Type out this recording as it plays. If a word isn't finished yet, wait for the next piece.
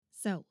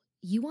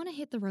You want to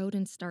hit the road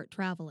and start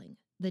traveling.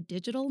 The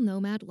digital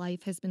nomad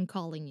life has been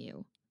calling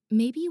you.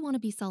 Maybe you want to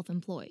be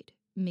self-employed.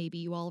 Maybe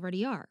you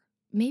already are.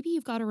 Maybe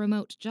you've got a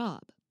remote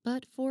job.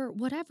 But for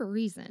whatever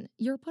reason,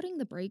 you're putting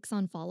the brakes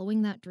on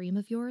following that dream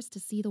of yours to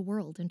see the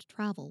world and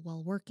travel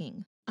while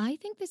working. I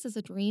think this is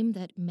a dream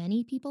that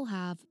many people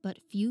have,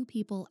 but few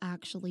people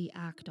actually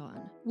act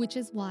on, which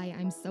is why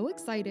I'm so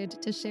excited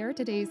to share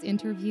today's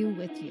interview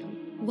with you.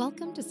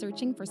 Welcome to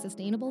Searching for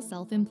Sustainable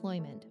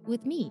Self-Employment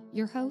with me,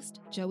 your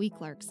host, Joey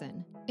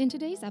Clarkson. In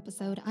today's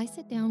episode, I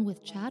sit down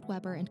with Chad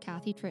Weber and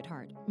Kathy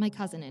Trithardt, my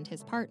cousin and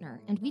his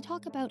partner, and we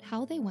talk about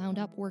how they wound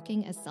up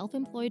working as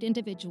self-employed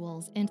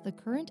individuals and the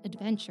current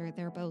adventure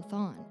they're both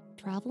on,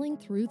 traveling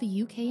through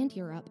the UK and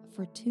Europe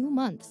for 2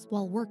 months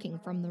while working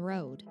from the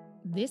road.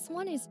 This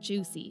one is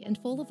juicy and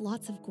full of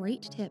lots of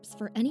great tips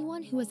for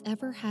anyone who has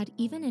ever had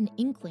even an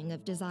inkling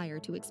of desire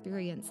to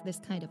experience this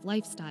kind of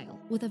lifestyle,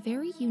 with a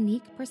very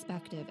unique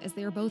perspective as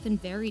they are both in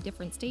very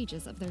different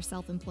stages of their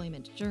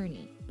self-employment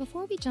journey.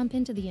 Before we jump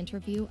into the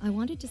interview, I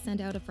wanted to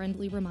send out a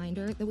friendly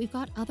reminder that we've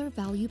got other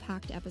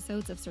value-packed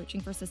episodes of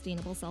Searching for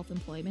Sustainable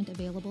Self-Employment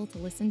available to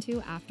listen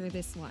to after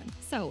this one.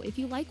 So if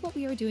you like what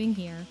we are doing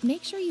here,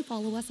 make sure you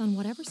follow us on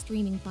whatever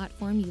streaming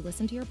platform you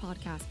listen to your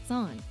podcasts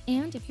on.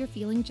 And if you're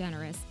feeling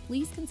generous,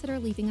 please consider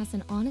leaving us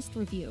an honest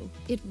review.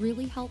 It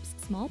really helps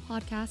small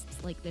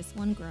podcasts like this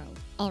one grow.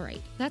 All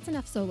right, that's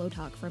enough solo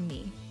talk from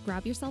me.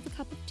 Grab yourself a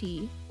cup of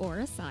tea or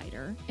a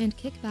cider and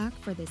kick back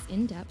for this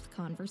in-depth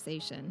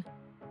conversation.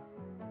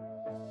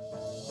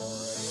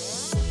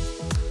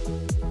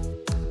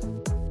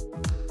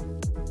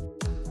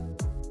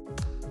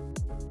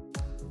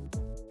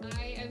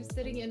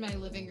 Sitting in my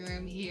living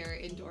room here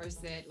in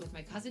Dorset with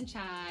my cousin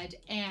Chad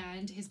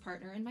and his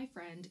partner and my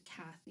friend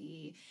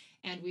Kathy.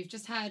 And we've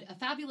just had a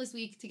fabulous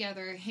week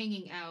together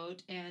hanging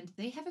out, and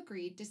they have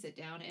agreed to sit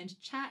down and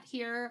chat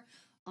here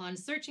on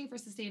Searching for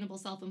Sustainable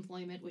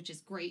Self-Employment, which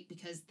is great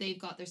because they've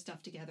got their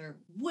stuff together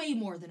way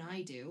more than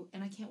I do,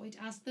 and I can't wait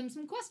to ask them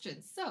some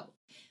questions. So,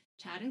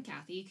 Chad and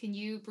Kathy, can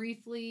you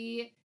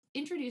briefly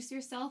introduce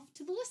yourself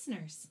to the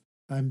listeners?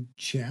 I'm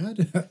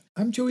Chad.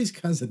 I'm Joey's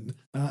cousin.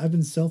 I've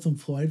been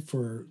self-employed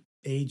for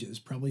ages,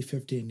 probably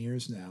 15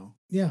 years now.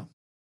 Yeah.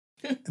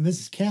 And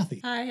this is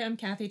Kathy. Hi, I'm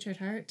Kathy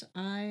Trithardt.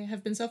 I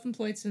have been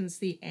self-employed since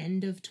the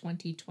end of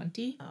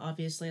 2020.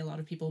 Obviously, a lot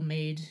of people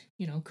made,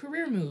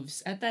 career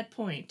moves at that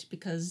point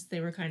because they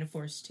were kind of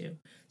forced to.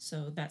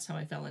 So that's how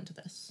I fell into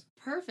this.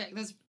 Perfect.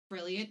 That's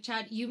brilliant.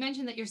 Chad, you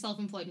mentioned that you're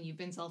self-employed and you've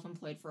been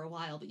self-employed for a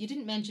while, but you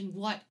didn't mention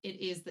what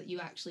it is that you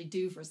actually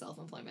do for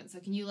self-employment. So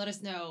can you let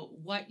us know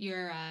what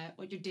your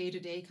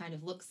day-to-day kind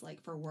of looks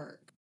like for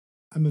work?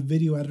 I'm a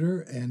video editor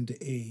and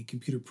a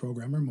computer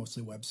programmer,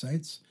 mostly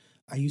websites.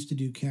 I used to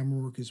do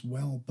camera work as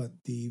well, but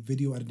the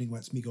video editing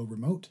lets me go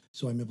remote,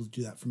 so I'm able to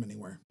do that from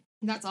anywhere.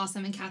 That's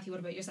awesome. And Kathy, what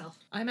about yourself?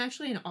 I'm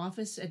actually an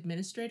office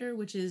administrator,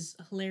 which is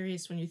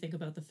hilarious when you think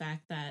about the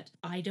fact that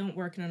I don't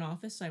work in an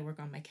office. I work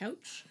on my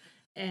couch.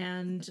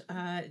 And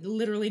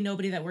literally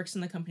nobody that works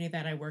in the company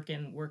that I work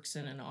in works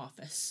in an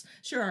office.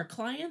 Sure, our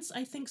clients,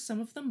 I think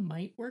some of them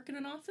might work in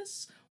an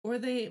office, or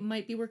they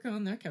might be working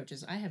on their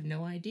couches. I have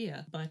no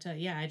idea. But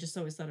I just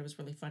always thought it was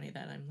really funny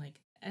that I'm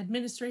like,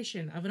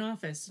 administration of an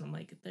office. And I'm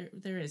like,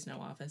 there is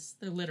no office.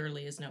 There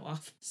literally is no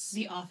office.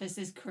 The office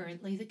is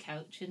currently the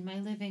couch in my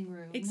living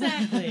room.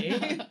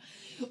 Exactly.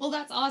 Well,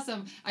 that's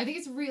awesome. I think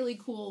it's really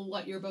cool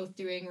what you're both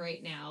doing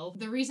right now.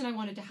 The reason I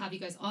wanted to have you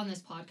guys on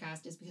this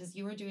podcast is because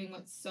you are doing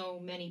what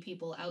so many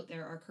people out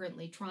there are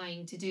currently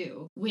trying to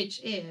do,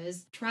 which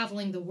is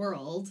traveling the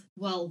world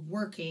while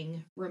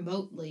working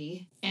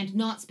remotely and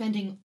not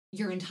spending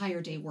your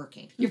entire day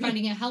working. You're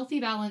finding a healthy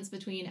balance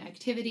between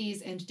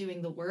activities and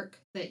doing the work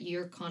that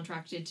you're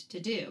contracted to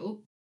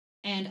do.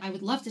 And I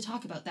would love to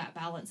talk about that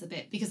balance a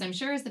bit, because I'm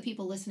sure as the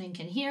people listening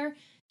can hear,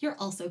 you're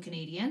also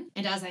Canadian.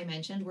 And as I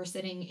mentioned, we're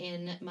sitting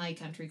in my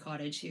country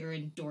cottage here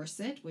in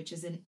Dorset, which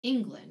is in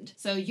England.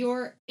 So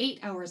you're 8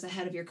 hours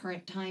ahead of your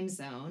current time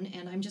zone.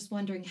 And I'm just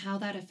wondering how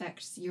that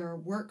affects your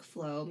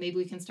workflow. Maybe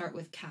we can start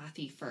with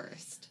Kathy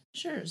first.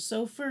 Sure.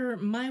 So for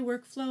my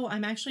workflow,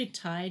 I'm actually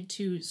tied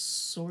to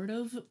sort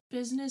of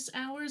business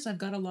hours. I've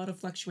got a lot of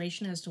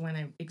fluctuation as to when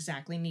I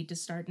exactly need to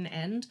start and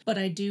end, but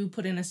I do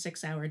put in a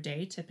 6-hour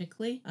day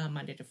typically,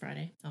 Monday to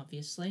Friday,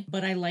 obviously.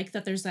 But I like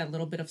that there's that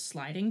little bit of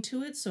sliding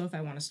to it. So if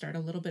I want to start a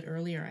little bit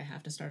earlier, I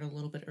have to start a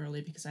little bit early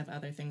because I have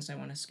other things I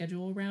want to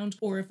schedule around.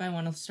 Or if I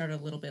want to start a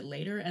little bit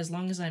later, as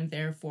long as I'm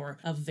there for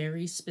a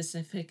very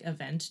specific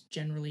event,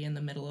 generally in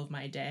the middle of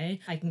my day,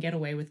 I can get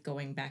away with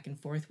going back and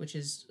forth, which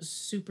is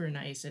super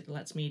nice. It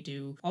lets me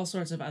do all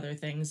sorts of other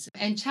things.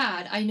 And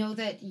Chad, I know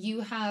that you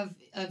have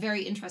a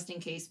very interesting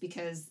case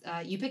because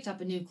you picked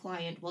up a new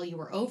client while you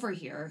were over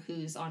here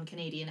who's on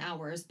Canadian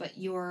hours, but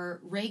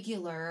your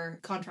regular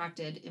what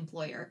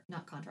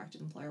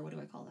do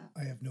I call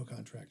that? I have no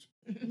contract.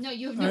 No,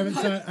 you have no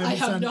contract.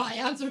 I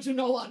answer to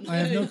no one. I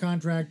have no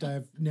contract.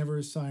 I've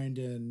never signed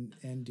an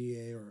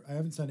NDA, or I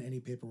haven't signed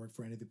any paperwork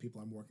for any of the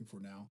people I'm working for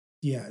now.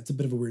 Yeah, it's a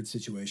bit of a weird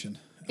situation.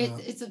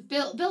 It's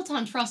built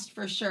on trust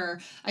for sure.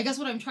 I guess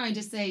what I'm trying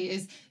to say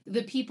is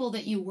the people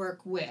that you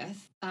work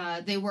with,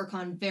 they work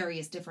on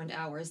various different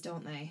hours,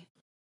 don't they?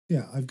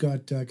 Yeah, I've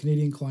got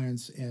Canadian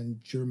clients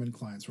and German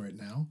clients right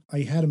now. I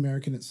had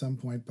American at some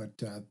point, but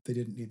they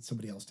didn't need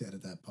somebody else to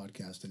edit that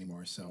podcast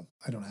anymore, so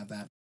I don't have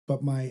that.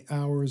 But my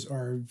hours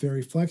are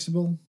very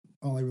flexible.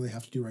 All I really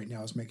have to do right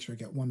now is make sure I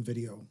get one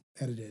video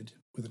edited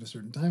within a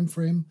certain time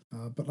frame.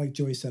 But like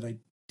Joey said, I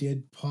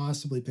did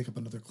possibly pick up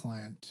another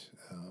client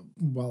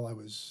while I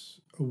was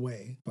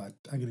away, but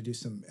I'm going to do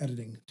some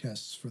editing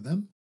tests for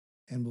them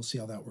and we'll see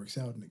how that works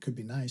out. And it could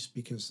be nice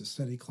because the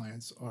steady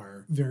clients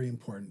are very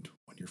important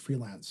when you're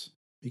freelance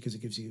because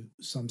it gives you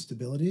some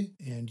stability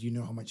and you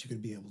know how much you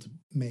could be able to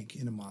make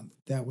in a month.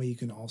 That way you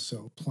can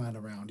also plan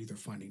around either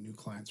finding new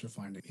clients or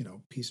finding,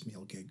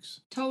 piecemeal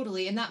gigs.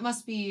 Totally. And that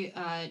must be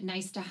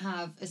nice to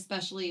have,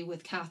 especially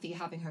with Kathy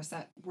having her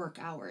set work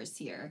hours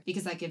here,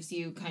 because that gives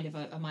you kind of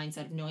a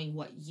mindset of knowing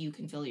what you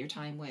can fill your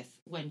time with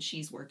when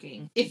she's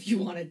working, if you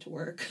wanted to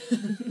work.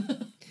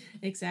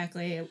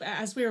 Exactly.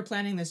 As we were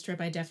planning this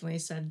trip, I definitely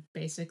said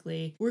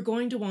basically, we're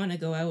going to want to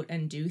go out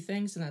and do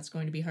things, and that's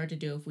going to be hard to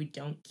do if we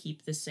don't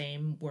keep the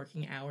same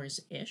working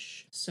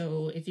hours-ish.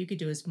 So if you could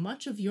do as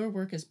much of your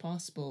work as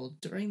possible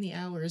during the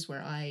hours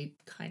where I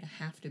kind of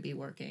have to be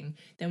working,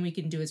 then we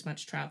can do as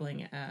much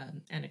traveling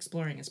and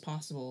exploring as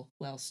possible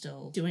while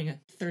still doing a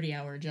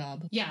 30-hour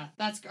job. Yeah,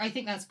 I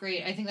think that's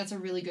great. I think that's a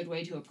really good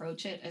way to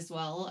approach it as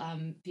well.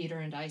 Peter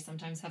and I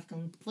sometimes have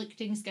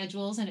conflicting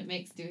schedules, and it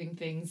makes doing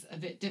things a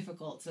bit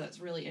difficult. So that's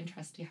really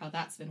interesting how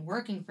that's been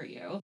working for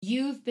you.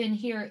 You've been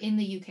here in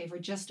the UK for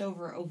just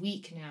over a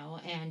week now,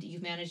 and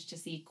you've managed to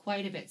see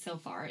quite a bit so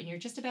far, and you're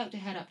just about to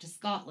head up to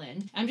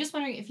Scotland. I'm just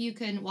wondering if you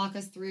can walk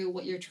us through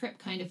what your trip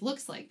kind of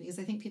looks like, because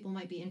I think people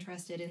might be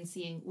interested in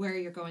seeing where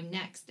you're going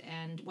next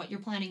and what you're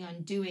planning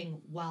on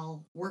doing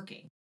while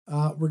working.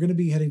 We're going to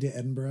be heading to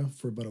Edinburgh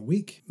for about a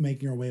week,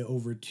 making our way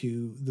over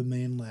to the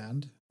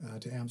mainland,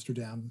 to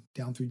Amsterdam,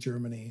 down through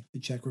Germany, the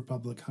Czech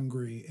Republic,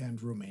 Hungary,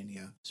 and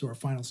Romania. So our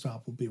final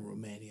stop will be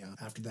Romania.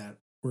 After that,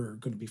 we're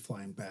going to be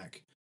flying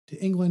back to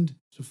England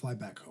to fly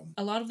back home.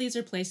 A lot of these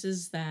are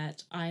places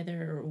that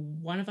either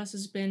one of us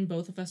has been,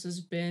 both of us has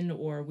been,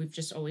 or we've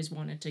just always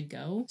wanted to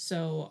go.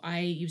 So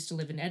I used to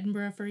live in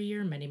Edinburgh for a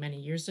year, many, many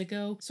years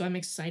ago. So I'm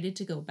excited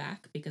to go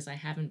back because I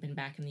haven't been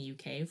back in the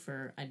UK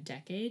for a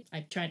decade.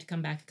 I tried to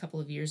come back a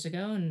couple of years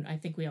ago, and I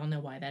think we all know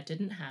why that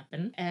didn't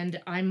happen.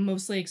 And I'm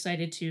mostly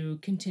excited to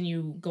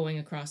continue going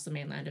across the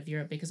mainland of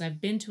Europe because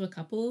I've been to a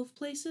couple of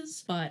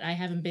places, but I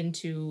haven't been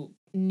to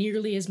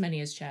nearly as many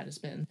as Chad has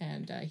been.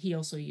 And he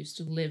also used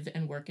to live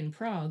and work in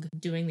Prague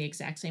doing the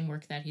exact same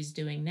work that he's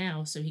doing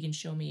now, so he can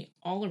show me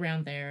all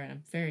around there, and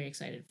I'm very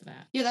excited for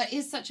that. Yeah, that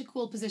is such a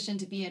cool position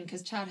to be in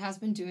because Chad has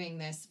been doing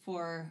this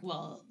for,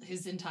 well,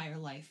 his entire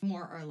life,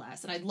 more or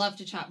less. And I'd love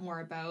to chat more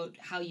about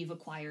how you've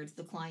acquired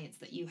the clients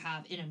that you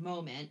have in a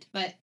moment.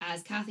 But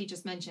as Kathy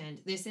just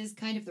mentioned, this is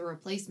kind of the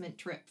replacement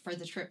trip for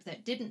the trip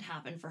that didn't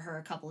happen for her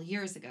a couple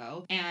years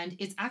ago. And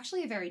it's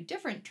actually a very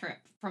different trip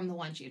from the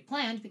one she had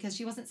planned because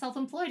she wasn't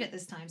self-employed at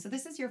this time. So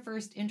this is your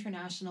first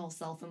international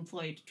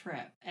self-employed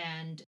trip.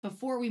 And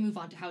before we move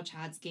on to how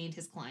Chad's gained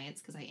his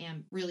clients, because I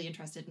am really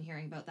interested in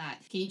hearing about that,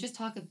 can you just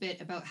talk a bit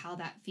about how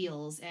that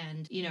feels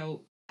and,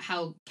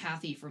 how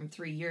Kathy from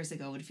 3 years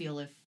ago would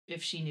feel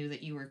if she knew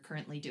that you were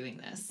currently doing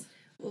this?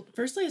 Well,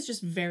 firstly, it's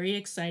just very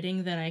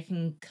exciting that I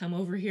can come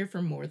over here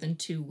for more than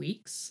 2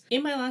 weeks.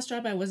 In my last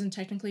job, I wasn't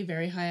technically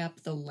very high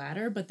up the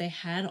ladder, but they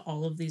had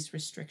all of these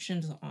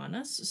restrictions on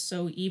us.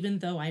 So even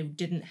though I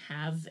didn't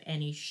have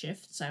any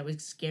shifts, I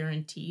was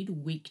guaranteed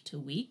week to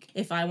week.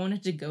 If I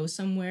wanted to go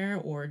somewhere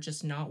or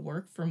just not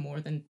work for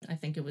more than, I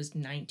think it was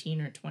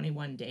 19 or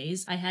 21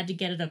 days, I had to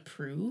get it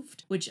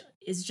approved, which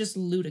is just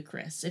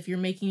ludicrous. If you're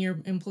making your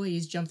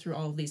employees jump through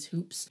all of these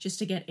hoops just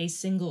to get a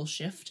single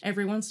shift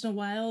every once in a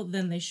while,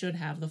 then they should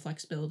have the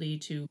flexibility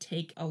to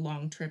take a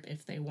long trip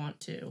if they want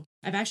to.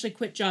 I've actually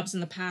quit jobs in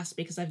the past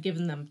because I've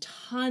given them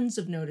tons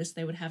of notice.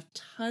 They would have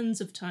tons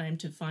of time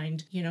to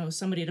find,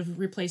 somebody to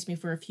replace me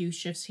for a few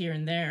shifts here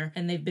and there.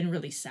 And they've been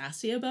really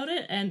sassy about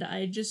it. And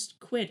I just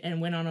quit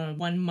and went on a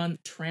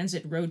 1-month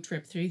transit road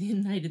trip through the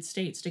United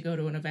States to go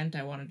to an event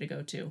I wanted to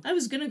go to. I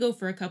was going to go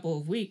for a couple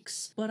of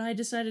weeks, but I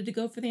decided to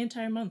go for the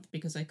entire month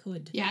because I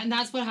could. Yeah, and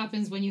that's what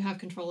happens when you have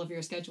control of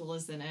your schedule,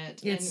 isn't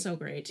it? It's so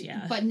great,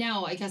 yeah. But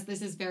now, I guess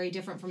this is very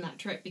different from that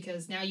trip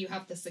because now you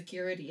have the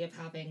security of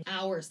having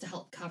hours to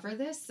help cover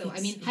this. So, I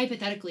mean,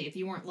 hypothetically, if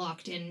you weren't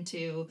locked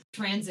into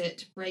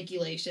transit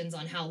regulations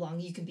on how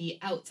long you can be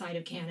outside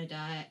of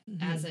Canada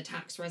as a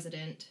tax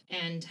resident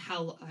and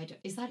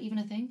is that even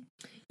a thing?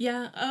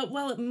 Yeah,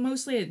 well,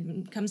 mostly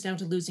it comes down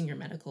to losing your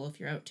medical if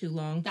you're out too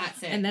long.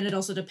 That's it. And then it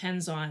also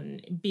depends on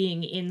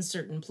being in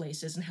certain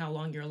places and how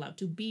long you're allowed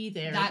to be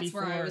there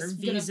before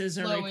visas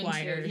are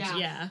required.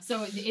 Yeah.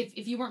 So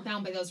if you weren't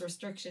bound by those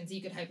restrictions,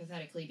 you could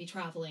hypothetically be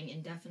traveling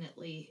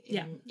indefinitely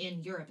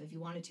in Europe if you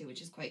wanted to,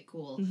 which is quite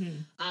cool.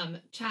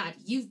 Chad,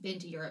 you've been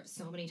to Europe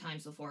so many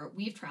times before.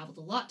 We've traveled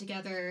a lot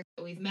together.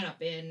 We've met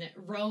up in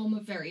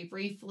Rome very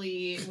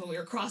briefly when we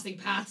were crossing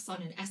paths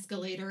on an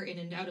escalator in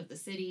and out of the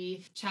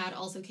city. Chad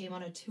also came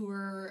on a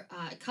tour,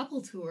 a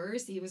couple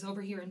tours. He was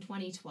over here in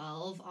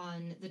 2012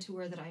 on the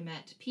tour that I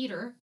met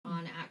Peter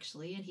on,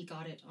 actually, and he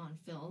got it on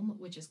film,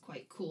 which is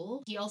quite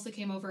cool. He also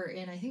came over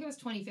in, I think it was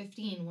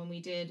 2015, when we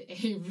did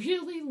a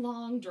really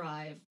long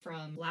drive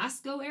from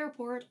Glasgow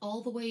Airport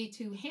all the way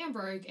to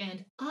Hamburg,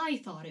 and I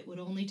thought it would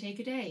only take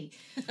a day.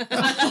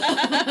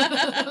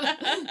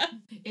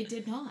 It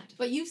did not.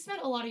 But you've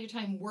spent a lot of your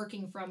time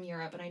working from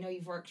Europe, and I know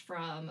you've worked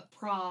from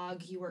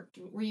Prague.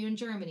 Were you in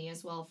Germany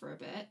as well for a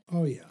bit?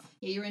 Oh, yeah.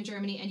 Yeah, you were in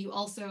Germany, and you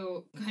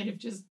also kind of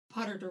just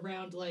puttered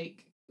around,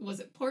 like, was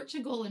it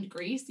Portugal and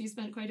Greece? You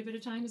spent quite a bit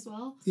of time as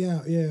well? Yeah.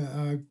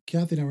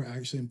 Kathy and I were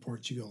actually in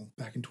Portugal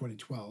back in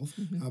 2012,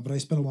 but I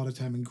spent a lot of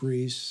time in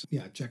Greece,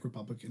 Czech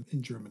Republic, and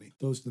in Germany.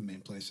 Those are the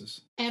main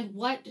places. And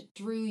what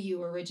drew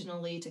you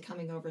originally to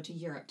coming over to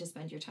Europe to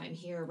spend your time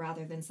here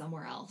rather than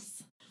somewhere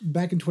else?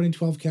 Back in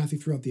 2012, Kathy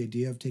threw out the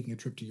idea of taking a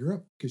trip to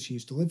Europe because she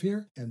used to live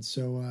here. And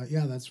so,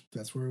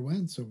 that's where we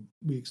went. So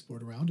we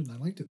explored around and I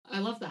liked it. I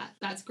love that.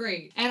 That's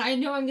great. And I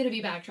know I'm going to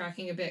be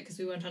backtracking a bit because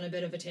we went on a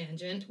bit of a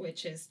tangent,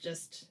 which is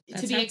just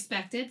to be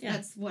expected. Yeah.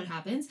 That's what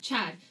happens.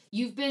 Chad,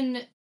 you've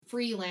been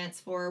freelance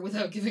for,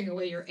 without giving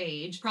away your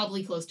age,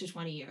 probably close to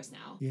 20 years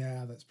now.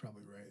 Yeah, that's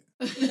probably right.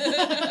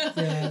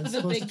 It's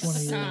a big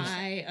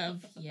sigh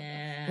of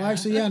Well,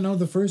 actually,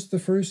 the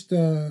first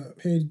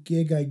paid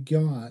gig I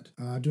got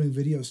doing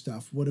video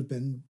stuff would have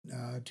been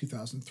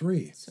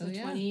 2003. So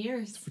 20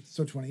 years.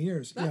 So 20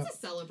 years. That's a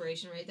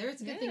celebration right there.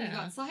 It's a good thing you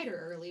got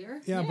cider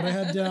earlier. Yeah, but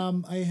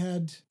I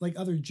had like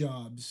other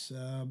jobs,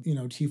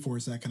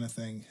 T4s, that kind of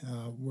thing,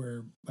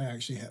 where I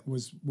actually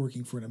was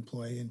working for an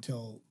employee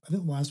until I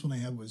think the last one I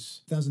had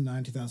was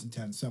 2009,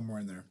 2010, somewhere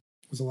in there.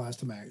 Was the last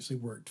time I actually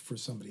worked for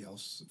somebody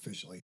else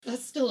officially.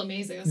 That's still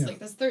amazing.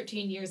 That's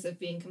 13 years of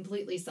being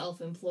completely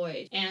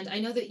self-employed. And I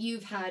know that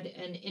you've had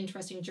an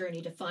interesting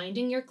journey to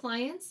finding your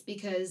clients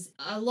because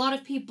a lot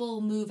of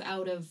people move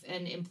out of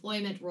an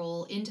employment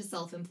role into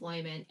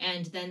self-employment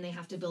and then they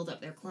have to build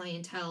up their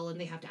clientele and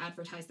they have to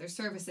advertise their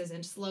services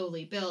and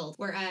slowly build.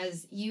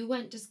 Whereas you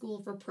went to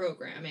school for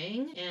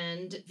programming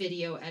and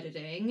video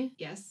editing.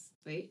 Yes.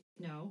 Wait,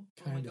 no.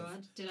 Oh my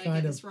God. Did I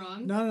get this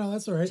wrong? No,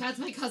 that's all right. Chad's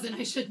my cousin.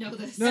 I should know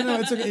this. No,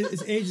 it's okay.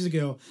 It's ages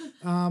ago.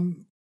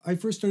 I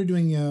first started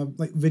doing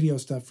video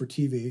stuff for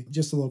TV,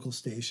 just a local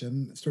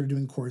station. Started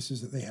doing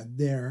courses that they had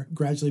there.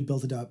 Gradually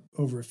built it up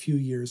over a few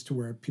years to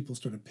where people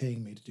started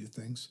paying me to do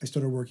things. I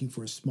started working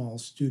for a small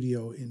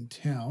studio in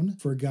town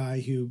for a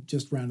guy who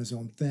just ran his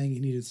own thing. He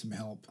needed some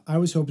help. I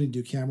was hoping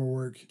to do camera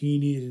work. He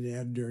needed an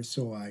editor,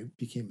 so I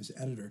became his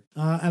editor.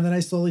 And then I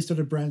slowly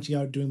started branching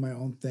out, doing my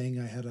own thing.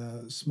 I had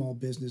a small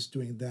business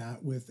doing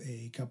that with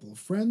a couple of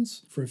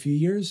friends for a few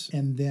years.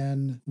 And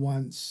then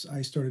once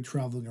I started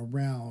traveling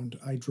around,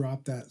 I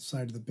dropped that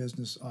side of the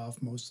business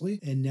off mostly,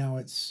 and now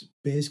it's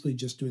basically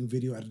just doing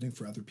video editing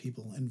for other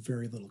people and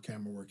very little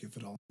camera work, if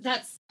at all.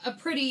 That's a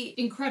pretty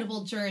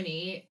incredible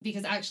journey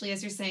because actually,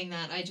 as you're saying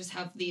that, I just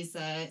have these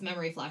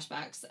memory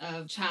flashbacks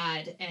of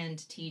Chad and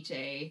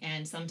TJ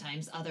and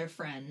sometimes other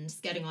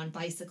friends getting on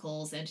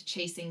bicycles and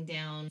chasing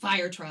down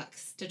fire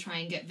trucks to try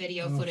and get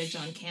video footage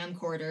on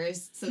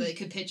camcorders so they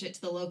could pitch it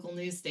to the local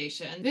news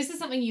station. This is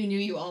something you knew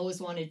you always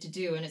wanted to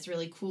do, and it's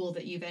really cool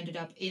that you've ended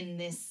up in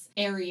this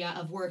area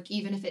of work,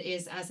 even if it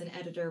is as an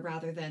editor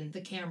rather than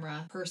the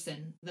camera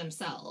person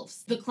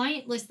themselves. The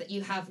client list that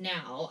you have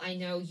now, I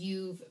know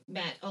you've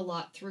met a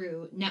lot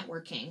through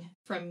networking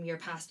from your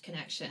past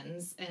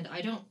connections, and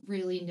I don't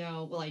really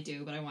know, well, I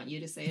do, but I want you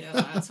to say it out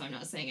loud, so I'm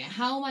not saying it.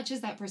 How much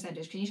is that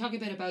percentage? Can you talk a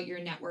bit about your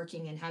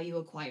networking and how you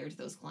acquired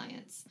those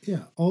clients?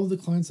 Yeah, all of the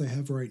clients I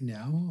have right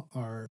now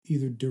are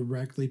either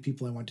directly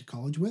people I went to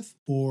college with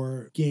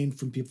or gained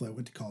from people I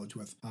went to college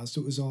with.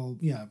 So it was all,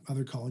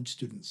 other college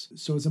students.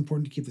 So it's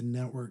important to keep the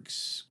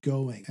networks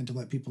going and to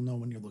let people know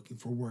when you're looking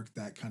for work,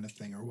 that kind of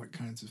thing, or what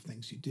kinds of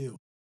things you do.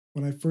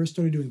 When I first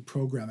started doing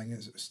programming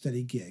as a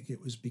steady gig, it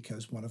was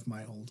because one of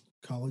my old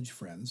college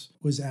friends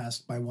was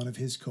asked by one of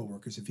his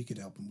coworkers if he could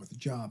help him with a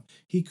job.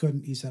 He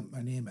couldn't. He sent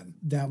my name in.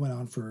 That went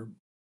on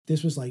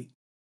this was like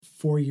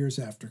 4 years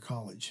after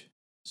college.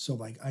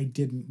 So I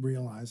didn't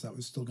realize that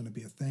was still going to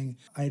be a thing.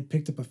 I had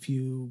picked up a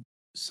few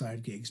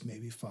side gigs,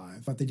 maybe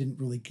 5, but they didn't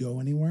really go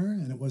anywhere.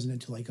 And it wasn't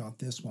until I got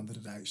this one that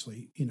it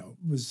actually,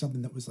 was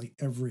something that was like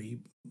every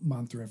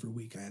month or every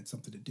week I had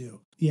something to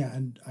do. Yeah,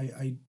 and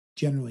I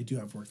generally do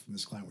have work from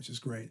this client, which is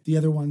great. The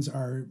other ones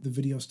are the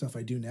video stuff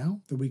I do now,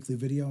 the weekly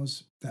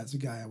videos. That's a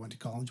guy I went to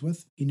college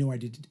with. He knew I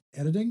did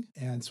editing,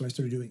 and so I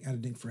started doing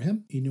editing for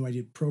him. He knew I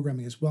did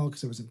programming as well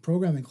because I was in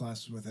programming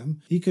classes with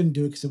him. He couldn't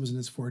do it because it wasn't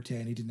his forte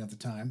and he didn't have the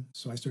time.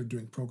 So I started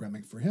doing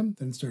programming for him,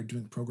 then started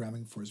doing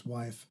programming for his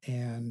wife.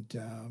 And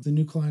the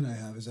new client I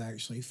have is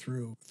actually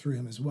through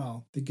him as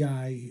well. The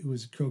guy who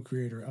was a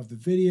co-creator of the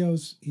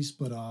videos, he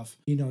split off.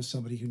 He knows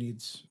somebody who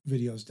needs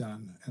videos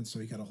done, and so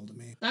he got a hold of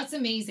me. That's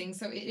amazing.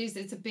 So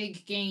it's a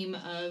big game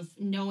of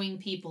knowing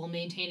people,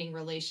 maintaining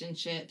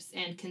relationships,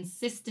 and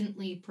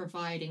consistently really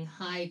providing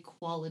high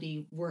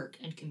quality work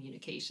and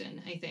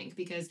communication, I think,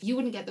 because you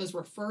wouldn't get those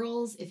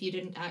referrals if you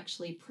didn't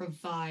actually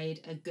provide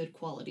a good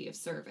quality of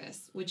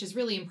service, which is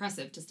really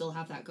impressive to still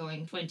have that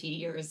going 20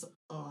 years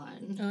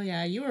on. Oh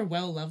yeah, you are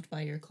well loved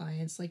by your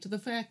clients. Like, to the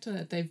fact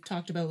that they've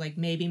talked about like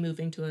maybe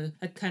moving to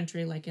a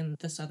country like in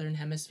the southern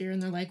hemisphere,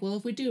 and they're like, well,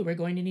 if we do, we're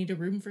going to need a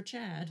room for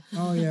Chad.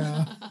 Oh,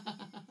 yeah.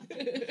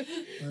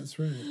 That's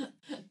right.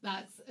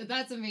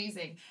 That's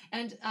amazing.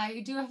 And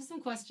I do have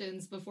some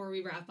questions before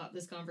we wrap up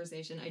this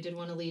conversation. I did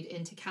want to lead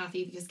into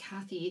Kathy, because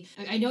Kathy,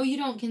 I know you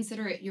don't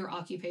consider it your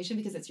occupation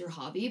because it's your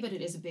hobby, but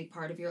it is a big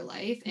part of your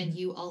life. And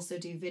you also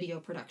do video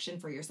production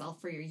for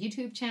yourself for your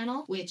YouTube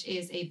channel, which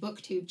is a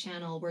booktube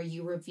channel where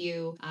you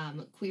review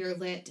queer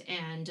lit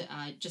and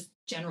just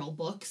general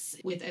books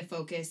with a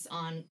focus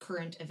on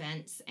current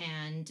events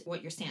and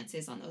what your stance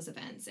is on those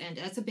events. And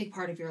that's a big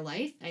part of your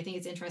life. I think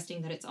it's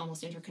interesting that it's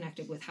almost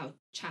interconnected with how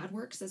Chad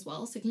works as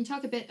well. So can you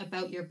talk a bit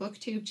about your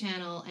booktube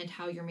channel and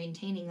how you're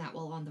maintaining that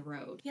while on the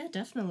road? Yeah,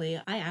 definitely.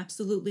 I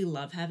absolutely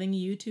love having a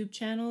YouTube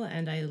channel,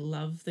 and I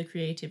love the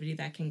creativity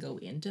that can go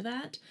into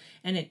that.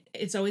 And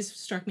it's always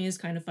struck me as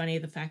kind of funny,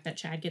 the fact that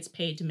Chad gets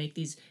paid to make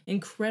these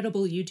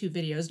incredible YouTube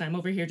videos, and I'm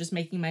over here just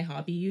making my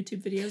hobby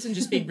YouTube videos and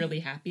just being really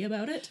happy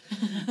about it.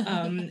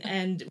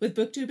 And with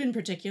booktube in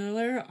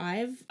particular,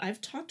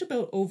 I've talked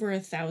about over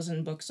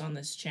 1,000 books on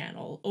this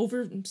channel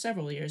over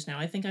several years now.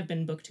 I think I've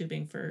been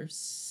booktubing for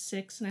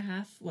 6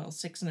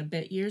 and a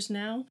bit years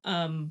now.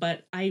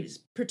 But I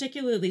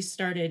particularly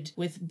started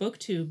with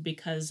booktube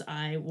because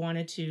I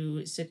wanted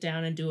to sit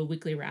down and do a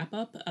weekly wrap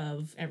up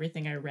of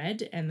everything I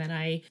read. And then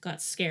I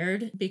got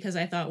scared because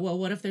I thought, well,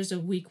 what if there's a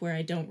week where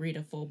I don't read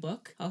a full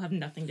book? I'll have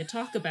nothing to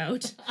talk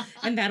about.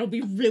 And that'll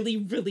be really,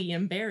 really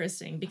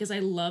embarrassing, because I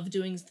love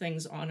doing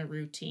things on a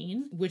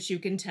routine, which you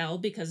can tell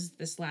because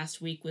this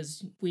last week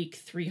was week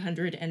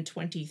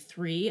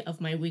 323 of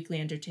my weekly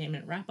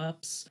entertainment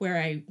wrap-ups, where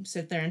I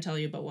sit there and tell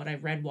you about what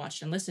I've read,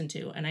 watched, and listened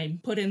to. And I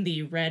put in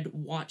the read,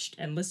 watched,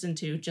 and listened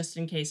to just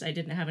in case I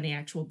didn't have any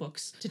actual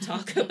books to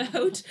talk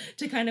about,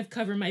 to kind of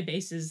cover my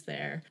bases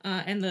there.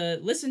 And the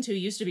listen to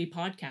used to be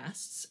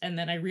podcasts, and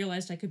then I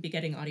realized I could be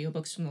getting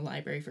audiobooks from the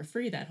library for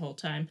free that whole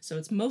time. So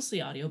it's mostly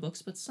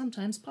audiobooks, but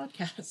sometimes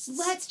podcasts.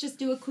 Let's just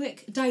do a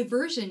quick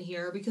diversion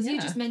here, because you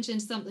just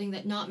mentioned something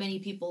that not many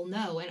people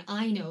know, and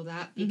I know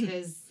that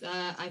because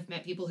I've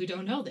met people who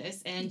don't know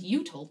this, and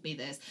you told me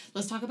this.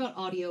 Let's talk about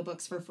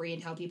audiobooks for free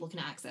and how people can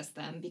access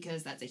them,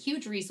 because that's a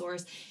huge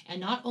resource. And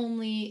not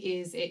only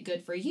is it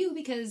good for you,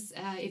 because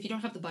if you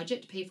don't have the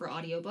budget to pay for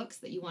audiobooks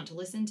that you want to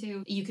listen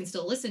to, you can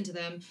still listen to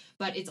them,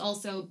 but it's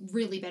also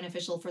really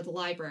beneficial for the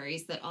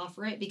libraries that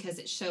offer it, because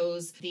it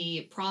shows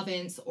the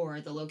province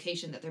or the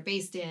location that they're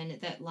based in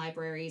that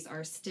libraries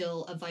are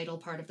still a vital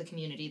part of the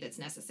community that's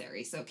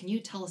necessary. So can you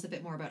tell us a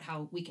bit more about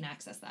how we can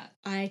access that?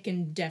 I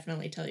can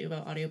definitely tell you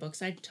about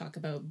audiobooks. I talk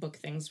about book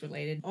things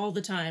related all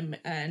the time,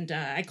 and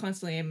I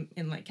constantly am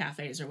in like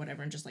cafes or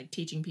whatever and just like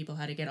teaching people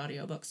how to get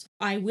audiobooks.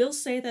 I will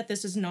say that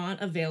this is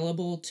not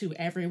available to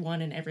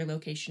everyone in every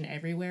location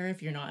everywhere.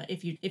 If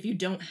you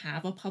don't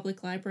have a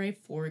public library,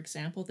 for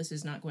example, this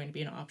is not going to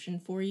be an option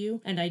for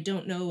you. And I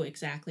don't know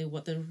exactly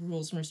what the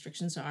rules and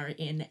restrictions are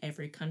in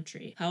every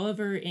country.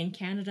 However, in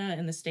Canada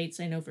and the States,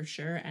 I know for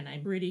sure, and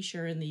I'm pretty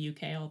sure in the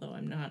UK, although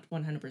I'm not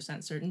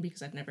 100% certain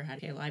because I've never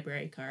had a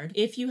library card.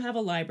 If you have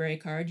a library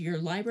card, your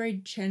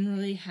library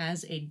generally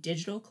has a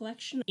digital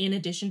collection in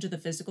addition to the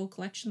physical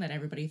collection that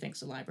everybody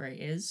thinks a library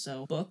is.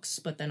 So books,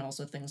 but then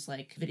also things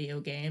like video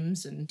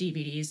games and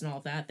DVDs and all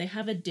of that. They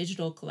have a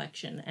digital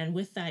collection, and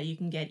with that you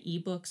can get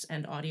ebooks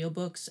and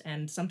audiobooks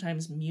and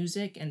sometimes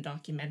music and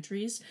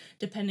documentaries,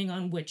 depending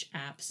on which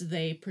apps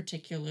they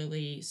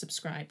particularly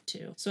subscribe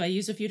to. So I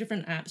use a few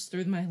different apps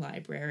through my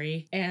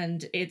library,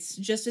 and it's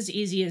just as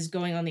easy as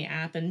going on the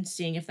app and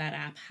seeing if that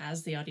app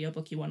has the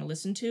audiobook you want to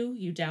listen to.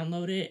 You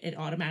download it, it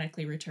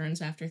automatically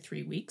returns after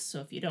 3 weeks. So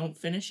if you don't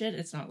finish it,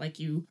 it's not like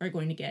you are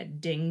going to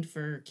get dinged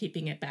for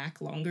keeping it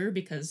back longer,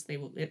 because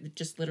it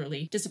just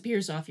literally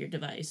disappears off your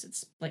device.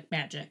 It's like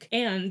magic.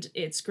 And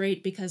it's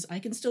great because I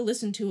can still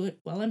listen to it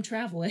while I'm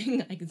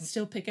traveling. I can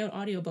still pick out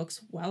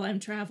audiobooks while I'm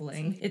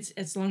traveling. It's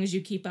as long as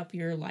you keep up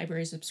your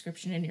library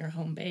subscription in your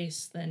home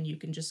base, then you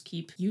can just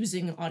keep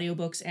using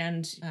audiobooks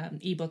and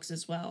ebooks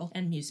as well,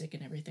 and music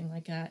and everything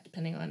like that,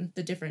 depending on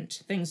the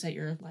different things that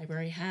your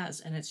library has.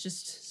 And it's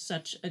just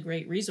such a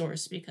great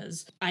resource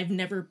because I've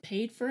never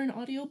paid for an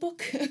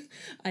audiobook.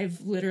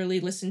 I've literally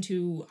listened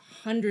to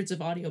hundreds of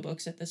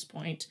audiobooks at this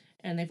point,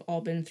 and they've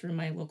all been through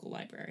my local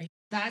library.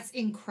 That's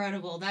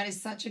incredible. That is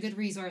such a good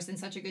resource and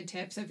such a good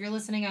tip. So if you're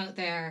listening out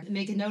there,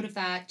 make a note of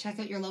that. Check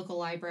out your local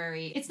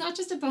library. It's not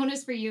just a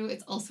bonus for you,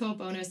 it's also a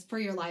bonus for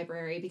your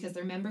library, because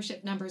their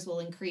membership numbers will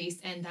increase,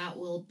 and that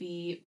will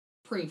be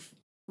proof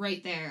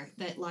right there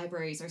that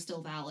libraries are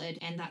still valid.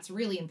 And that's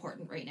really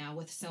important right now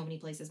with so many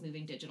places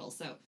moving digital.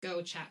 So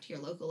go chat to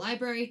your local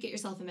library, get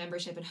yourself a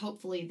membership, and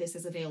hopefully this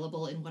is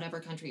available in whatever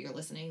country you're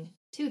listening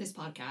to this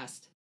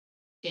podcast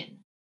in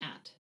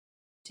at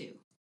too.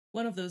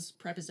 One of those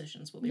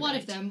prepositions will be One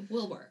right. of them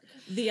will work.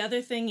 The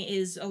other thing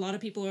is a lot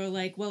of people are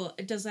like, well,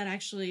 does that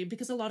actually,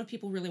 because a lot of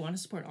people really want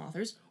to support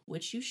authors,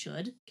 which you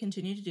should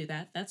continue to do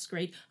that. That's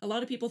great. A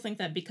lot of people think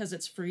that because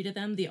it's free to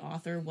them, the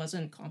author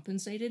wasn't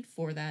compensated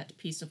for that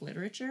piece of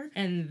literature.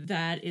 And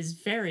that is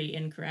very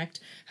incorrect.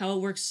 How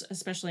it works,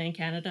 especially in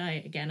Canada,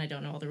 I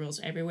don't know all the rules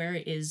everywhere,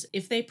 is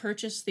if they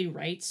purchase the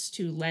rights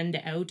to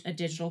lend out a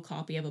digital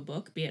copy of a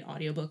book, be it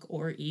audiobook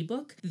or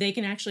ebook, they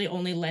can actually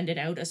only lend it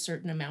out a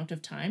certain amount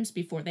of times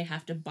before they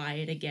have to buy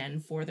it again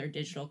for their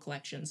digital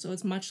collection. So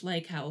it's much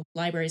like how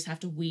libraries have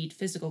to weed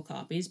physical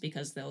copies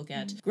because they'll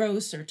get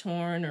gross or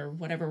torn or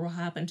whatever will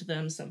happen to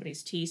them,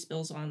 somebody's tea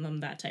spills on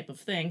them, that type of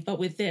thing. But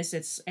with this,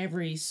 it's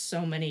every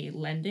so many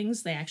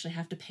lendings, they actually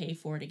have to pay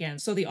for it again.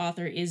 So the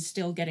author is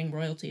still getting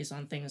royalties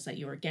on things that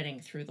you are getting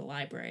through the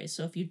library.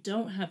 So if you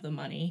don't have the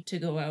money to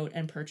go out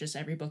and purchase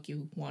every book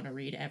you want to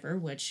read ever,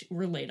 which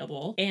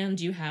relatable,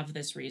 and you have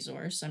this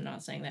resource, I'm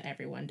not saying that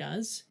everyone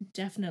does,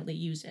 definitely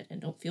use it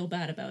and don't feel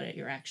bad about it.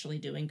 You're actually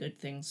doing good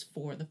things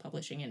for the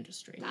publishing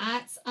industry.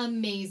 That's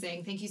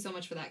amazing. Thank you so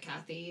much for that,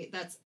 Kathy.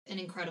 That's an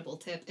incredible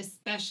tip,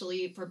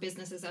 especially for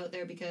businesses out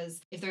there,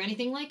 because if they're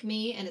anything like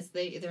me and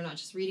they're not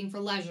just reading for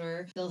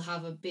leisure, they'll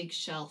have a big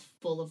shelf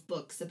full of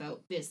books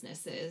about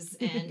businesses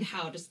and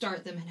how to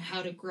start them and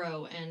how to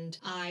grow. And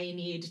I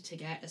need to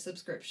get a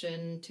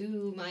subscription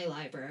to my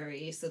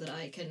library so that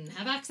I can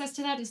have access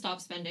to that and stop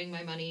spending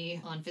my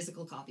money on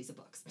physical copies of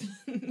books.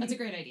 That's a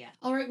great idea.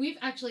 All right,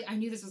 I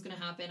knew this was going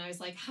to happen. I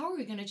was like, how are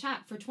we going to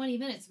chat for 20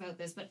 minutes about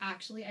this? But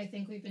actually, I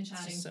think we've been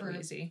chatting for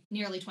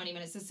nearly 20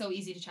 minutes. It's so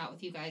easy to chat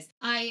with you guys.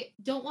 I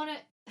don't want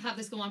to have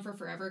this go on for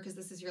forever because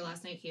this is your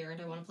last night here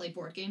and I want to play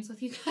board games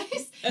with you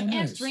guys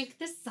and drink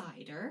the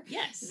cider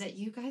that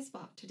you guys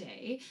bought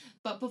today.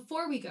 But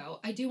before we go,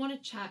 I do want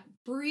to chat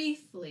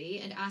briefly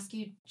and ask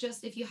you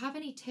just if you have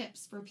any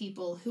tips for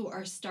people who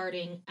are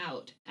starting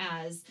out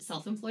as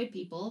self-employed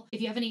people, if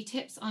you have any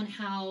tips on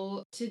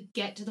how to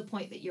get to the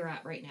point that you're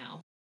at right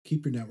now.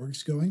 Keep your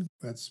networks going.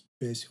 That's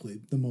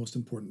basically the most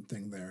important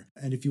thing there.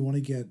 And if you want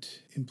to get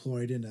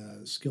employed in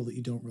a skill that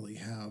you don't really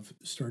have,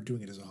 start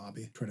doing it as a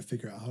hobby. Try to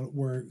figure out how it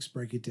works,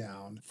 break it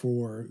down.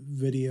 For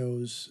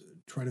videos,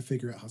 try to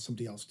figure out how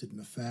somebody else did an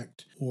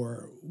effect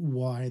or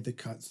why the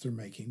cuts they're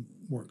making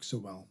work so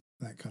well.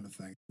 That kind of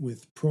thing.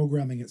 With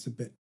programming, it's a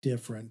bit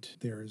different.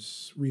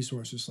 There's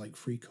resources like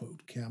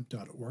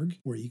freecodecamp.org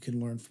where you can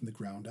learn from the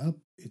ground up.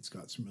 It's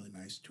got some really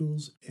nice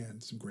tools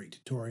and some great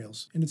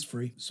tutorials, and it's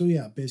free. So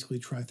yeah, basically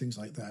try things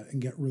like that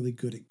and get really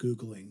good at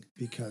Googling,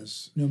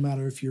 because no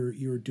matter if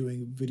you're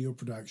doing video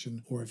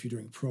production or if you're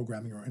doing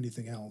programming or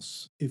anything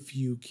else, if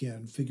you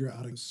can figure out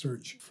how to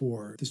search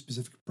for the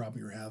specific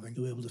problem you're having,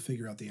 you'll be able to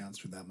figure out the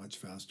answer that much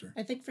faster.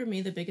 I think for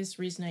me, the biggest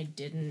reason I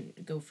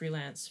didn't go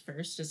freelance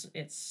first is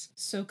it's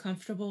so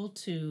comfortable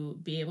to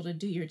be able to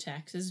do your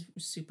taxes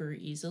super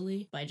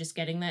easily by just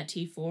getting that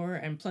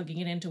T4 and plugging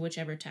it into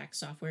whichever tax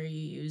software you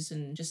use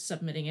and just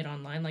submitting it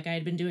online. Like I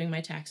had been doing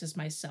my taxes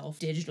myself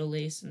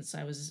digitally since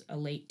I was a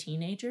late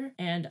teenager,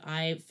 and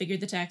I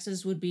figured the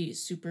taxes would be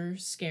super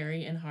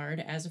scary and hard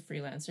as a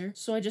freelancer.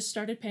 So I just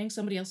started paying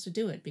somebody else to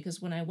do it,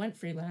 because when I went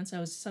freelance, I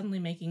was suddenly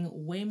making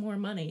way more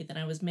money than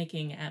I was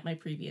making at my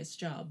previous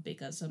job,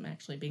 because I'm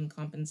actually being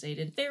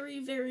compensated very,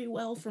 very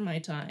well for my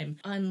time.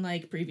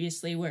 Unlike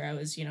previously where I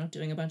was,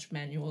 doing a bunch of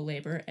manual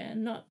labor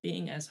and not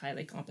being as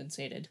highly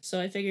compensated. So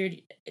I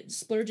figured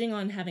splurging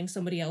on having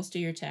somebody else do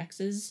your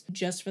taxes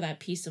just for that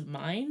peace of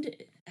mind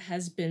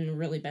has been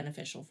really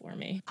beneficial for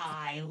me.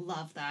 I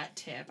love that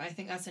tip. I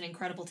think that's an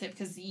incredible tip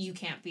because you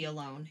can't be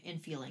alone in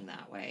feeling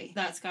that way.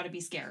 That's got to be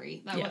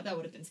scary. That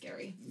would have been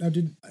scary. Now,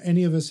 did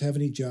any of us have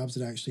any jobs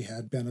that actually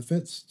had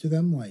benefits to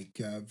them, like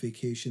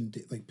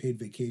like paid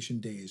vacation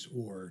days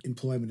or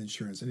employment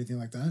insurance, anything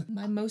like that?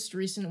 My most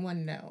recent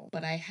one, no.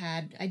 But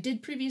I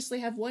did previously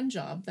have one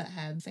job that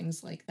had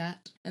things like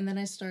that. And then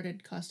I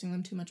started costing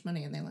them too much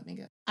money and they let me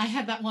go. I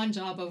had that one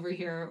job over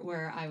here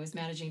where I was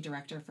managing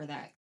director for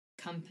that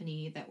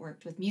company that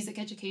worked with music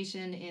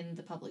education in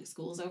the public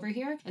schools over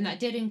here, and that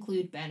did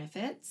include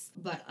benefits,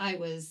 but I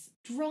was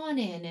drawn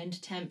in and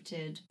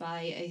tempted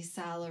by a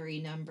salary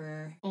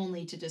number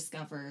only to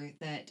discover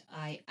that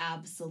I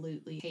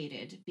absolutely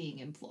hated being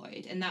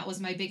employed. And that was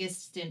my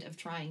biggest stint of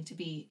trying to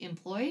be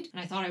employed,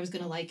 and I thought I was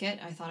going to like it.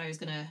 I thought I was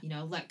going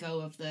to, let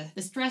go of the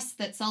stress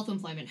that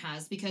self-employment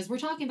has, because we're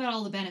talking about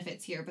all the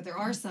benefits here, but there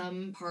are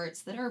some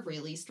parts that are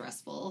really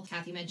stressful.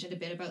 Kathy mentioned a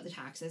bit about the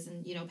taxes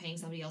and, paying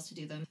somebody else to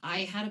do them. I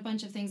had a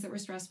bunch of things that were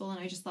stressful, and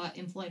I just thought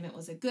employment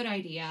was a good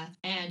idea,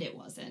 and it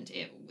wasn't.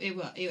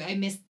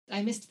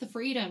 I missed the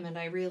freedom, and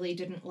I really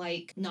didn't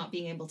like not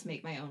being able to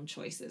make my own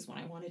choices when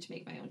I wanted to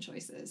make my own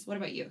choices. What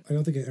about you? I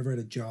don't think I ever had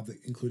a job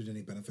that included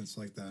any benefits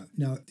like that.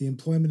 Now, the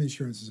employment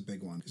insurance is a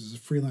big one, because as a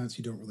freelance,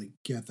 you don't really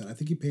get that. I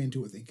think you pay into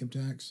it with income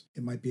tax.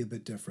 It might be a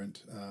bit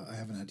different. I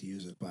haven't had to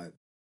use it, but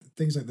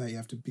things like that, you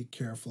have to be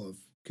careful of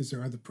because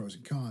there are the pros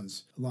and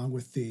cons, along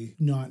with the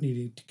not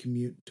needing to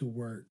commute to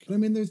work. But I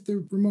mean, there's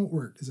the remote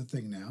work is a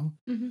thing now.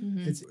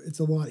 It's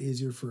a lot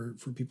easier for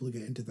people to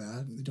get into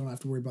that. They don't have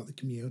to worry about the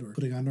commute or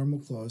putting on normal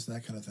clothes,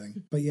 that kind of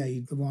thing. But yeah,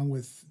 along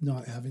with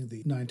not having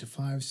the 9 to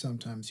 5,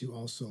 sometimes you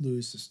also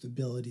lose the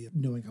stability of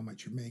knowing how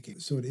much you're making.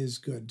 So it is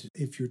good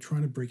if you're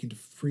trying to break into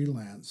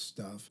freelance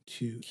stuff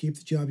to keep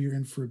the job you're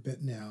in for a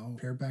bit now,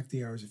 pare back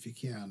the hours if you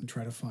can, and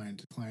try to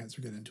find clients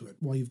or get into it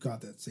while you've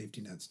got that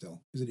safety net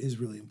still, because it is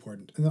really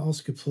important. And that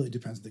also completely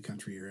depends on the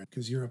country you're in,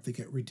 because Europe, they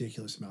get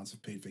ridiculous amounts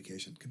of paid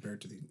vacation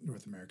compared to the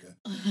North America.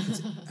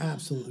 It's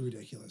absolutely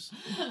ridiculous.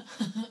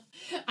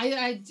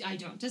 I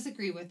don't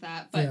disagree with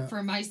that, but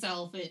for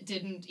myself, it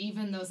didn't.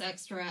 Even those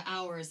extra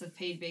hours of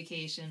paid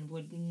vacation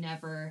would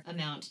never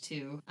amount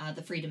to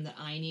the freedom that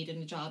I need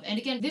in a job. And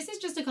again, this is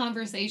just a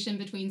conversation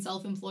between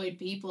self-employed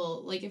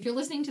people. Like, if you're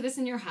listening to this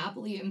and you're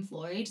happily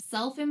employed,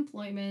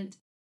 self-employment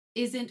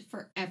isn't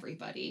for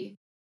everybody.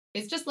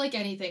 It's just like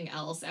anything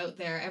else out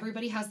there.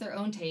 Everybody has their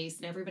own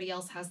taste and everybody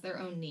else has their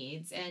own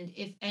needs. And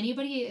if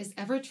anybody is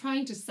ever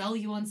trying to sell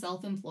you on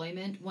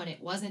self-employment when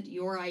it wasn't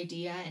your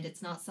idea and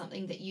it's not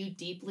something that you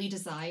deeply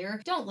desire,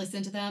 don't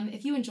listen to them.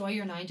 If you enjoy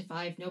your 9 to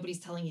 5, nobody's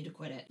telling you to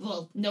quit it.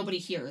 Well, nobody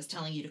here is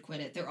telling you to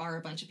quit it. There are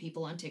a bunch of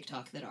people on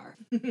TikTok that are.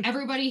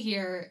 Everybody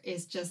here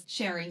is just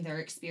sharing their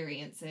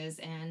experiences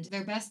and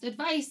their best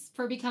advice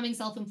for becoming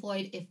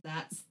self-employed if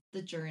that's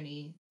the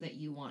journey that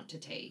you want to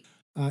take.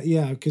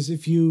 Because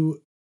if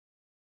you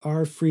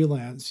are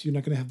freelance, you're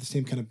not going to have the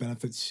same kind of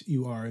benefits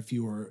you are if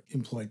you were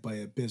employed by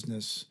a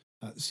business.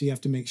 So you have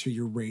to make sure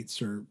your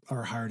rates are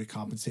higher to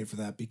compensate for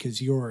that,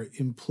 because your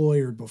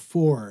employer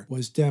before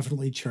was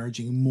definitely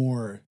charging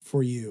more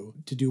for you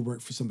to do work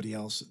for somebody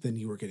else than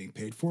you were getting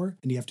paid for.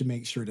 And you have to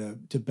make sure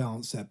to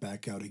balance that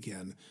back out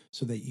again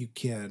so that you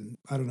can,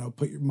 I don't know,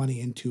 put your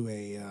money into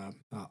a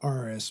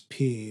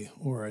RRSP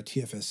or a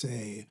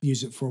TFSA,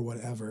 use it for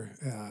whatever,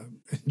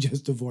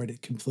 just avoid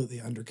it completely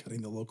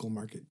undercutting the local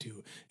market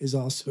too, is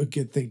also a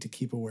good thing to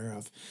keep aware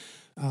of.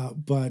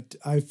 But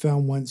I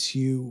found once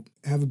you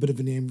have a bit of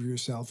a name for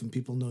yourself and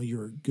people know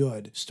you're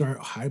good, start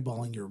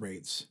highballing your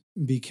rates,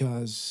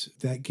 because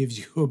that gives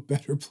you a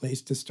better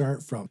place to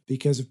start from.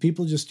 Because if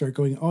people just start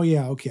going, oh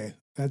yeah, okay,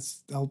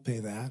 I'll pay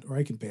that, or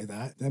I can pay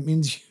that, that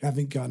means you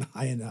haven't gone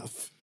high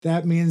enough.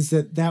 That means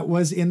that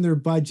was in their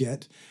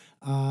budget,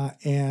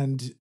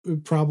 and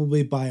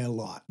probably by a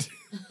lot.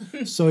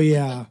 So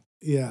yeah,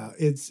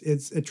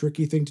 it's a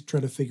tricky thing to try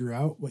to figure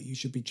out what you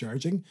should be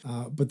charging.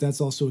 But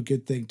that's also a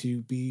good thing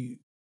to be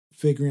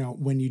figuring out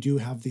when you do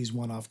have these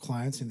one-off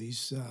clients and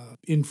these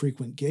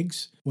infrequent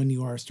gigs, when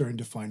you are starting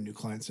to find new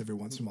clients every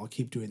once in a while.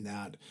 Keep doing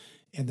that.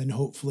 And then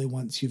hopefully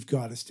once you've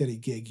got a steady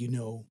gig, you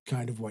know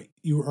kind of what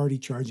you're already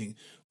charging,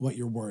 what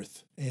you're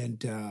worth, and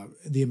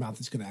the amount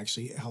that's going to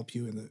actually help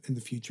you in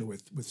the future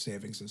with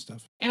savings and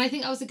stuff. And I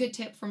think that was a good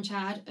tip from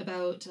Chad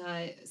about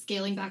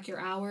scaling back your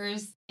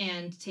hours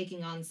and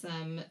taking on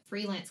some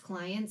freelance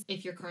clients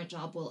if your current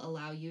job will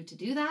allow you to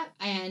do that.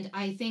 And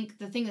I think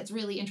the thing that's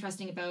really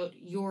interesting about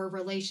your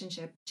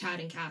relationship,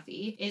 Chad and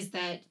Kathy, is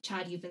that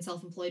Chad, you've been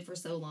self-employed for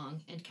so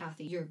long, and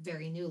Kathy, you're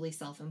very newly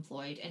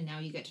self-employed, and now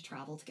you get to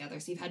travel together.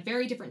 So you've had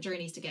very different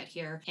journeys to get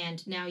here,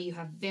 and now you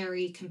have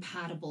very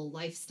compatible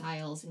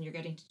lifestyles, and you're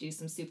getting to do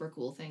some super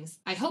cool things.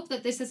 I hope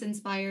that this has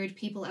inspired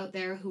people out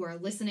there who are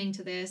listening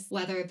to this,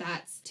 whether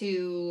that's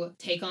to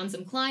take on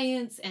some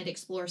clients and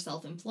explore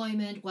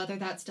self-employment, whether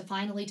that's to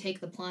finally take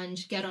the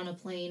plunge, get on a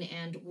plane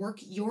and work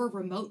your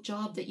remote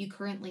job that you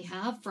currently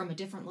have from a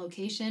different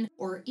location,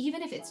 or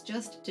even if it's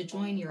just to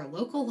join your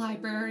local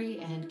library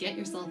and get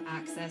yourself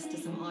access to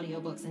some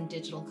audiobooks and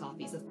digital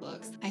copies of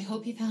books. I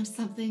hope you found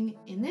something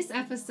in this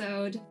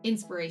episode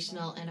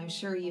inspirational, and I'm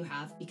sure you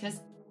have, because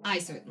I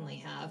certainly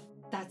have.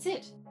 That's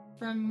it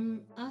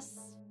from us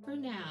for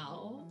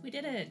now. We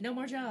did it. No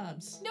more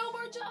jobs. No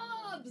more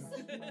jobs!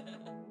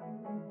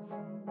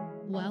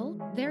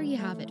 Well, there you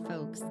have it,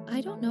 folks.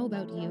 I don't know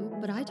about you,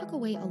 but I took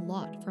away a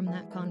lot from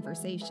that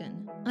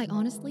conversation. I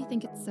honestly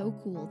think it's so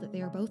cool that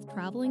they are both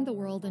traveling the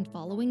world and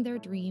following their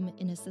dream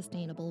in a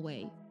sustainable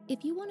way.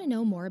 If you want to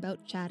know more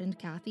about Chad and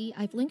Kathy,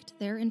 I've linked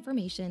their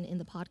information in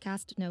the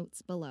podcast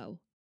notes below.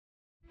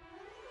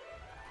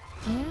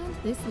 And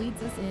this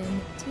leads us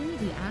in to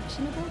the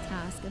actionable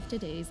task of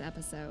today's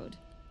episode.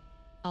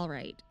 All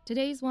right,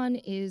 today's one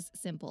is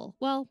simple.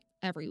 Well,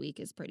 every week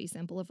is pretty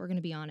simple if we're going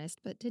to be honest,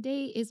 but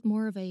today is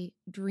more of a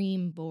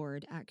dream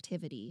board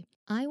activity.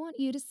 I want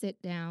you to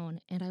sit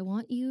down and I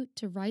want you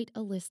to write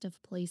a list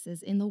of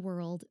places in the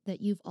world that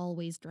you've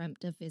always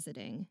dreamt of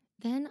visiting.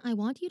 Then I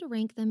want you to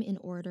rank them in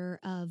order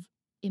of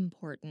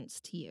importance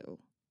to you.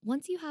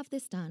 Once you have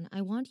this done,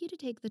 I want you to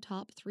take the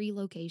top 3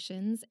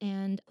 locations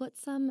and put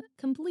some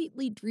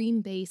completely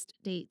dream-based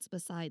dates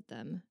beside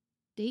them.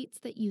 Dates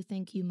that you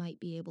think you might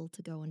be able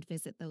to go and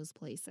visit those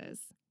places.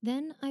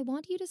 Then I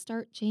want you to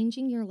start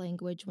changing your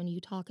language when you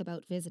talk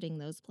about visiting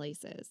those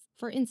places.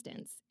 For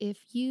instance, if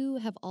you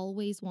have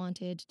always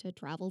wanted to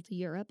travel to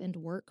Europe and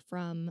work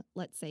from,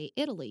 let's say,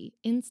 Italy,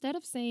 instead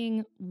of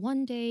saying,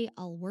 "One day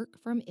I'll work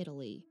from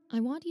Italy," I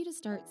want you to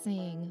start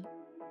saying,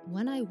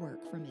 when I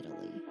work from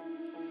Italy.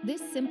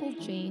 This simple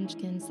change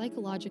can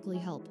psychologically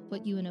help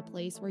put you in a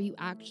place where you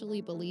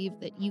actually believe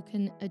that you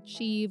can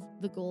achieve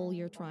the goal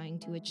you're trying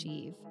to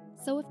achieve.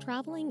 So if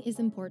traveling is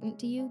important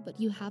to you, but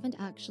you haven't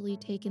actually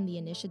taken the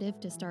initiative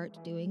to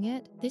start doing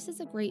it, this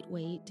is a great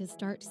way to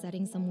start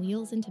setting some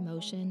wheels into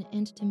motion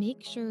and to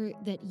make sure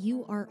that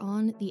you are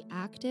on the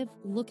active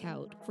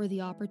lookout for the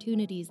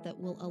opportunities that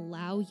will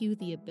allow you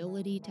the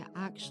ability to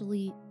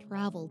actually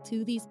travel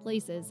to these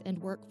places and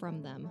work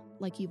from them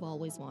like you've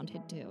always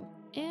wanted to.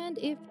 And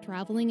if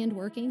traveling and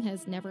working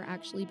has never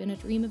actually been a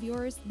dream of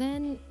yours,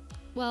 then,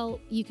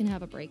 well, you can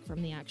have a break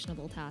from the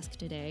actionable task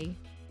today.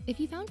 If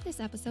you found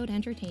this episode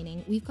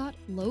entertaining, we've got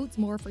loads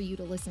more for you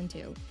to listen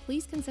to.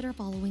 Please consider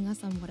following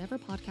us on whatever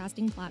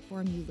podcasting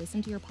platform you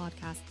listen to your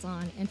podcasts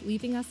on and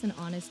leaving us an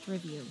honest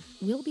review.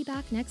 We'll be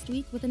back next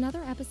week with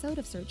another episode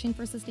of Searching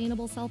for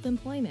Sustainable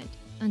Self-Employment.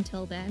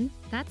 Until then,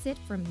 that's it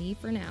from me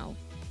for now.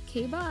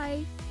 Okay,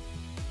 bye!